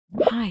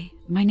Hi,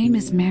 my name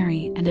is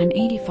Mary and I'm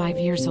 85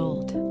 years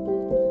old.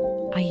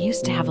 I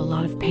used to have a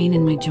lot of pain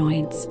in my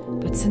joints,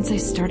 but since I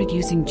started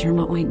using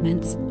Germa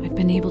ointments, I've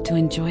been able to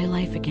enjoy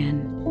life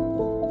again.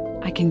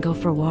 I can go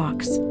for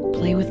walks,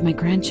 play with my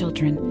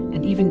grandchildren,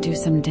 and even do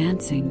some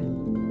dancing.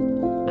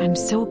 I'm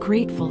so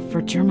grateful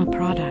for Germa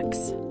products.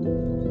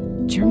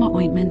 Germa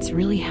ointments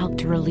really help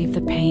to relieve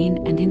the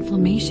pain and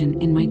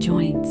inflammation in my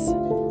joints.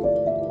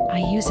 I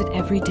use it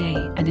every day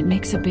and it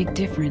makes a big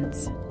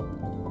difference.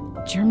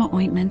 Germa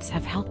ointments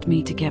have helped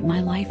me to get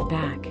my life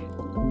back.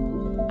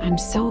 I'm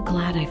so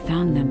glad I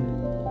found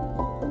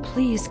them.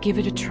 Please give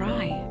it a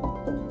try.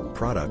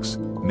 Products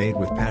made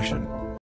with passion.